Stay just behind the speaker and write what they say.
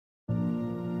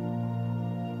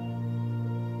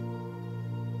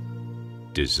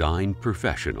Design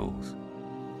professionals,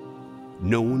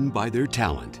 known by their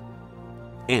talent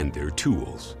and their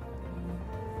tools.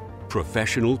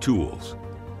 Professional tools,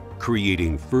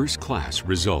 creating first-class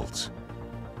results.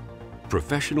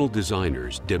 Professional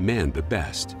designers demand the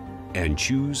best and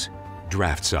choose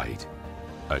DraftSight,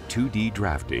 a 2D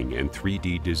drafting and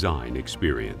 3D design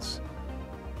experience.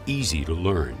 Easy to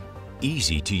learn,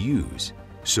 easy to use,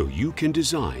 so you can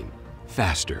design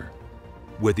faster.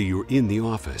 Whether you're in the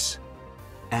office,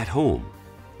 at home,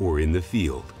 or in the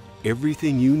field,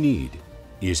 everything you need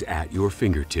is at your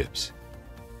fingertips.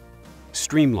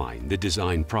 Streamline the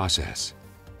design process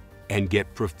and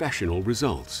get professional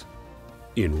results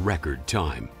in record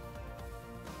time.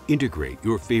 Integrate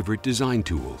your favorite design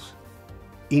tools.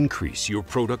 Increase your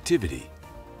productivity.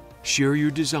 Share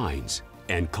your designs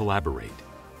and collaborate.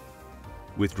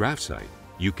 With DraftSight,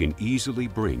 you can easily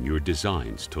bring your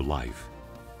designs to life.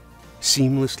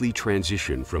 Seamlessly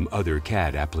transition from other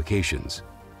CAD applications.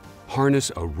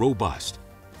 Harness a robust,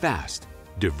 fast,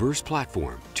 diverse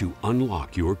platform to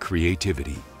unlock your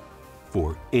creativity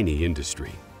for any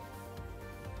industry.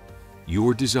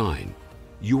 Your design,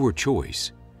 your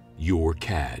choice, your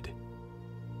CAD.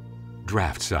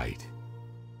 DraftSight.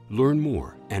 Learn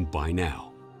more and buy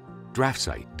now.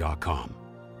 DraftSight.com.